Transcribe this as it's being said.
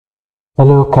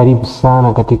Hello, karibu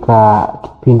sana katika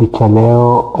kipindi cha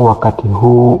leo. Wakati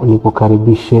huu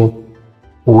nikukaribishe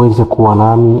uweze kuwa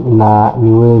nami na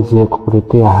niweze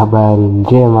kukuletea habari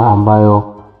njema ambayo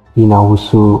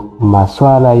inahusu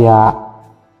masuala ya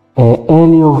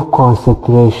area of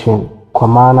concentration, kwa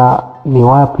maana ni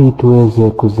wapi tuweze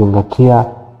kuzingatia,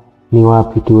 ni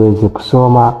wapi tuweze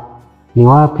kusoma, ni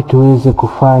wapi tuweze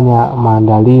kufanya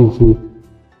maandalizi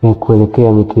ya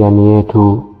kuelekea mitihani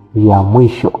yetu ya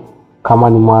mwisho. Kama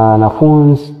ni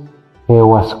mwanafunzi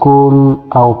wa school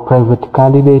au private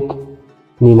candidate,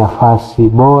 ni nafasi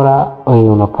bora.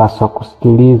 Unapaswa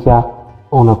kusikiliza,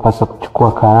 unapaswa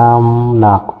kuchukua kalamu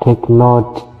na kutake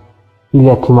note ili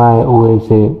hatimaye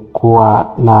uweze kuwa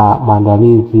na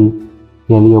maandalizi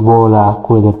yaliyo bora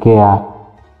kuelekea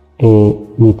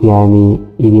mitihani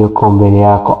iliyoko mbele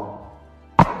yako.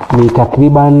 Ni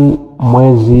takriban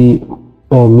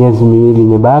miezi miwili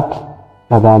imebaki.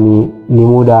 Nadhani ni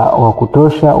muda wa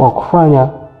kutosha wa kufanya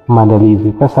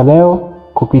maandalizi. Sasa leo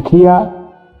kupitia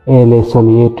lesson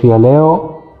yetu ya leo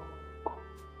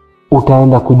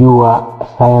utaenda kujua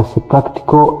science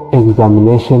practical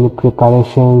examination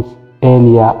preparations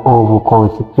area of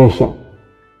concentration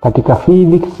katika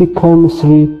physics,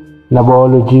 chemistry na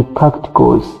biology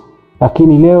practicals.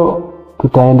 Lakini leo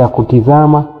tutaenda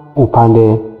kutizama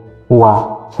upande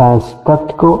wa science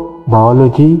practical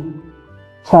biology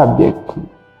subject,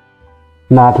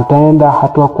 na tutaenda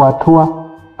hatua kwa hatua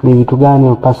ni vitu gani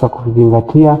unapaswa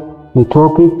kuzingatia, ni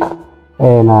topic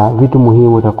na vitu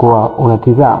muhimu utakuwa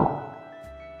unatizama.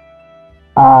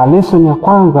 Lesson ya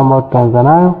kwanza ambayo tutaanza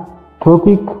nayo,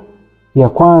 topic ya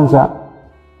kwanza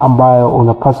ambayo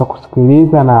unapaswa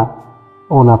kusikiliza na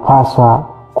unapaswa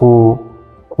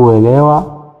kuelewa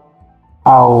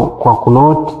au kwa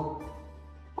kunote,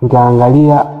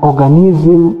 tutaangalia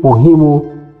organism muhimu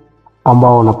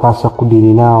ambao unapaswa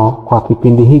kudili nao kwa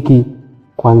kipindi hiki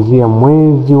kuanzia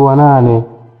mwezi wa 8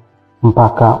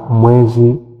 mpaka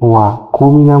mwezi wa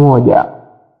 11.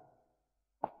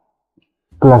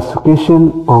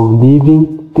 Classification of living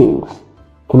things.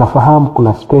 Tunafahamu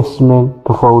kuna specimen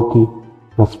tofauti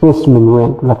na specimen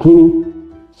wengi, lakini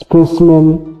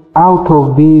specimen out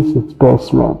of these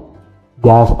specimen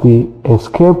just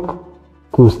escape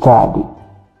to study.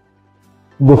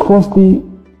 The first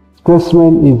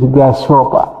specimen is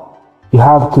grasshopper. You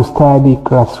have to study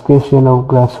classification of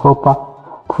grasshopper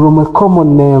from a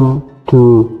common name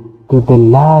to the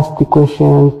last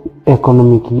questions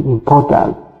economic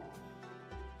importance.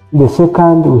 The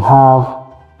second, we have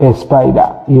a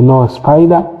spider. You know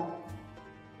spider,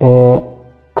 a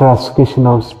classification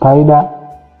of spider.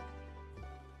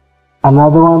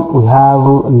 Another one, we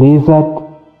have lizard.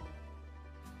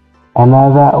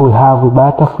 Another, we have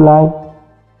butterfly.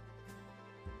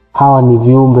 Hawa ni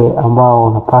viumbe ambao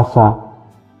unapaswa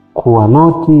kuwa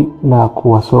noti na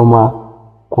kuwasoma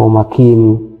kwa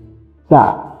umakini.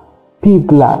 Pea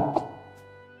plant.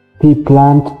 Pea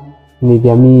plant ni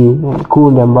jamii,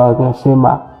 kundi ambao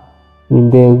tunasema ni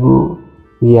mbegu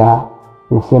ya,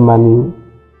 tunasema ni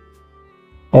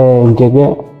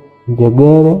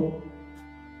njegere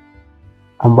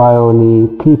ambayo ni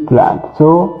pea plant.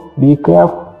 So be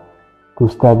careful to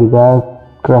study that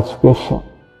classification.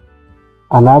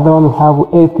 Another one, we have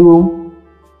earthworm.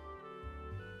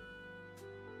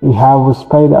 We have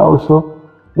spider also.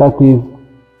 That is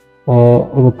a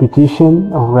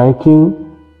repetition of writing,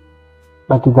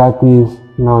 but that is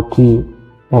not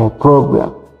a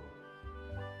problem.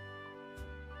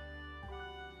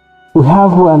 We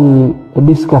have an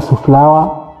hibiscus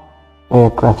flower, a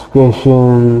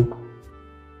classification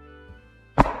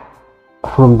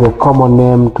from the common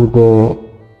name to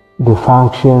the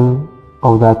function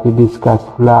of that hibiscus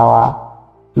flower,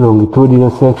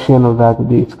 longitudinal section of that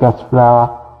hibiscus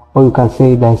flower, or you can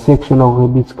say dissection of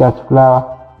hibiscus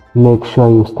flower. Make sure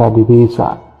you study this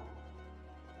one.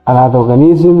 Another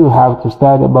organism, you have to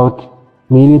study about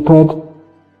millipede,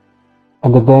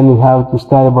 and then you have to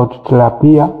study about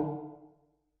tilapia,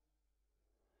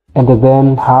 and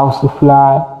then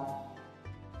housefly.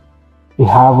 We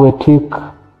have a tick,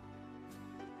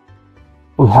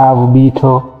 we have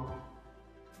beetle,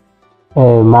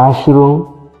 a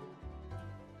mushroom,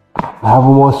 we have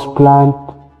moss plant,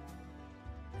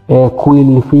 a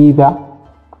quill feather.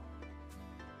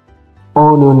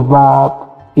 Onion bulb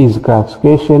is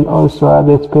classification also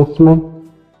other specimen.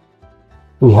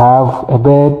 We have a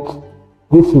bird.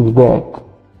 This is bird.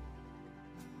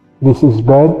 This is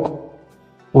bird.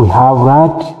 We have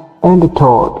rat and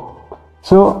toad.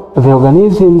 So the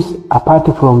organisms apart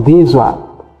from this one,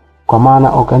 kwa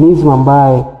maana organism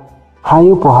ambaye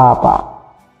hayupo hapa,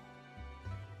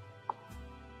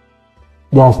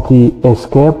 just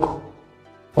escape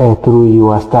through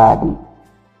your study.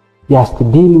 Just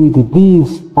deal with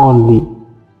these only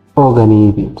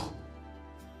organisms.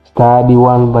 Study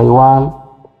one by one,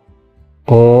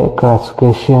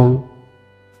 classification,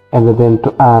 and then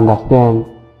to understand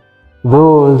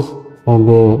those, and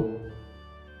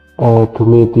to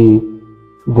meet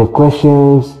the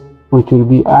questions which will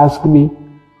be asked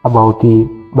about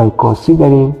it by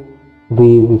considering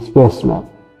these specimens.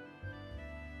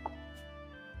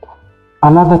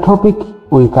 Another topic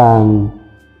we can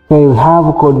say we have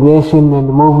coordination and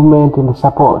movement and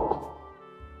support.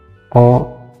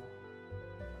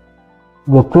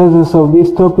 The presence of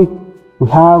this topic, we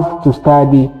have to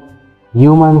study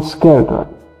human skeleton,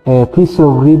 a piece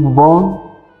of rib bone.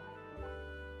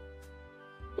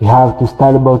 We have to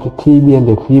study about the tibia and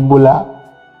the fibula,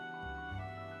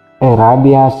 a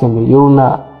radius and the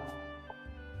ulna.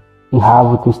 We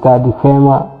have to study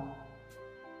femur,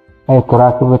 a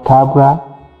thoracic vertebra.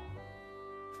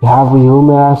 We have the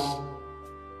humerus,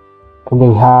 and then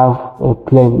we have a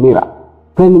plane mirror.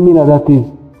 Plane mirror, that is,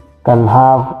 can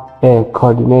have a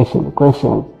coordination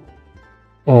question.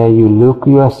 You look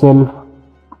yourself,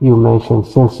 you mention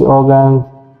sensory organs,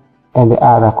 and the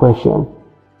other questions.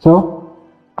 So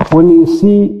when you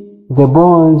see the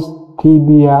bones,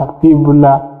 tibia,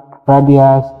 fibula,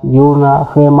 radius, ulna,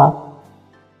 femur,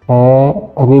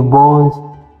 rib bones,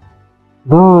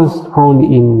 those found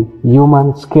in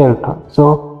human skeleton.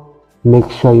 So make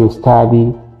sure you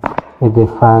study the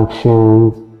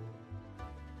functions,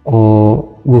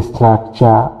 the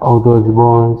structure of those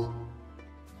bones,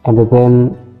 and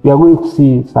then we are going to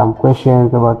see some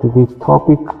questions about this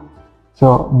topic.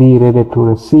 So be ready to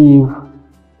receive.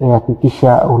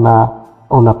 Hakikisha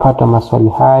unapata maswali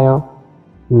hayo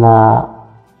na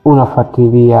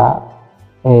unafuatilia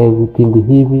vipindi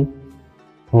hivi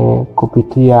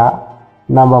kupitia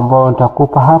namba ambayo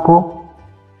nitakupa hapo.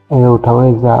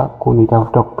 Utaweza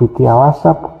kunitafuta kupitia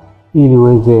WhatsApp ili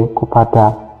uweze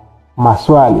kupata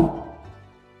maswali.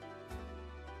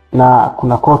 Na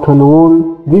kuna cotton wool,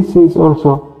 this is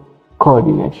also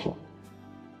coordination.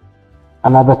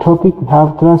 Another topic, we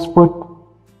have transport,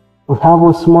 we have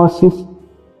osmosis,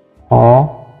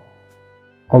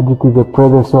 due to the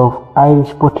presence of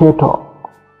Irish potato.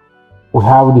 We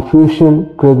have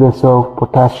diffusion, presence of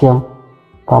potassium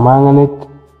permanganate.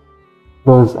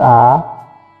 Those are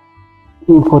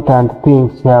important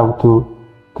things you have to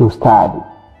study.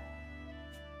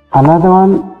 Another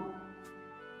one,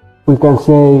 we can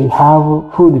say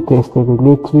have food tested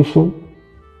nutrition,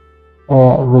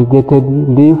 vegetated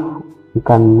leaf you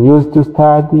can use to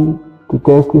study, to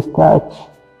test the starch.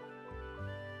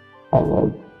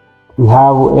 And we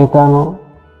have ethanol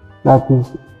that is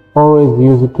always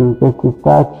used to test the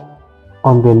starch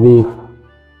on the leaf.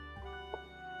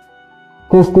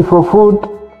 Test for food,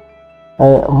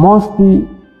 mostly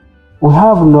we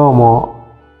have normal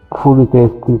food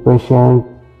testing questions.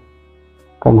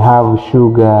 Can have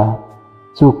sugar,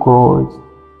 sucrose.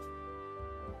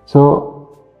 So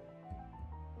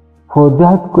for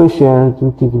that questions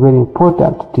which is very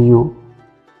important to you,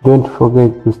 don't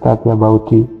forget to study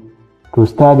about it.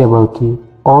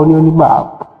 Onion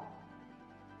bulb.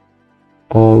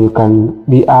 You can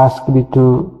be asked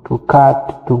to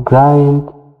cut, to grind,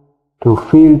 to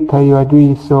filter your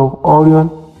juice of onion.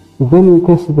 Then you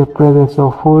test the presence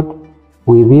of food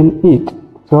within it.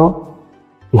 So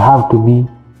you have to be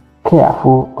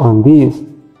careful on this.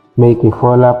 Make a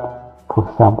follow-up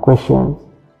for some questions.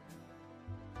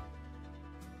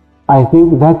 I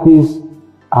think that is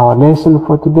our lesson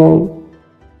for today.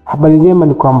 Habari njema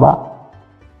ni kwamba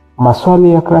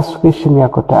maswali ya classification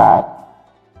yako tayari,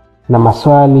 na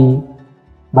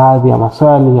baadhi ya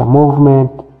maswali ya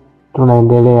movement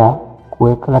tunaendelea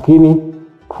kuweka, lakini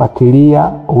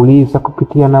fuatilia, uliza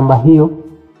kupitia namba hiyo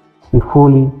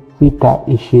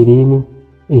 0620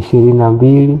 22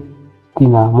 61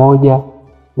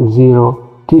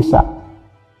 09,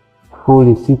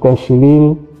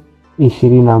 0620 22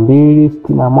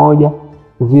 61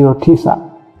 09.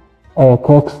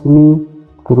 Text me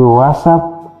through WhatsApp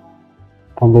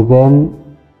and then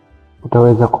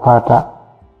utaweza kupata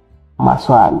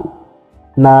maswali,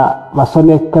 na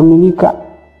maswali yakikamilika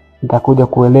nitakuja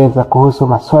kueleza kuhusu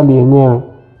maswali yenyewe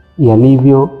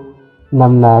yalivyo,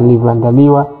 namna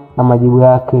yalivyoandaliwa na majibu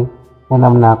yake na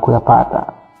namna ya kuyapata.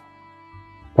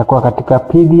 Itakuwa katika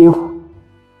PDF,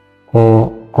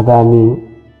 nadhani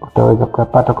utaweza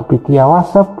kuyapata kupitia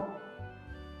WhatsApp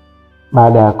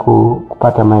baada ya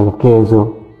kupata maelekezo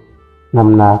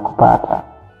namna ya kupata.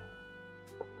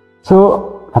 So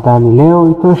nadhani leo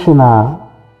itoshe na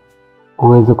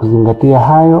uweze kuzingatia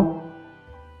hayo.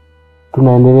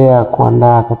 Tunaendelea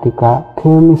kuandaa katika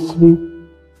chemistry,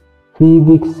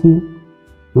 EBooks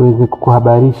niweze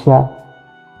kukuhabarisha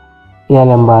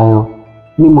yale ambayo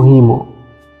ni muhimu.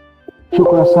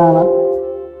 Shukrani sana.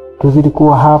 Tuzidi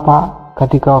kuwa hapa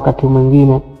katika wakati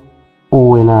mwingine.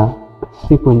 Uwe na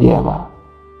siku njema.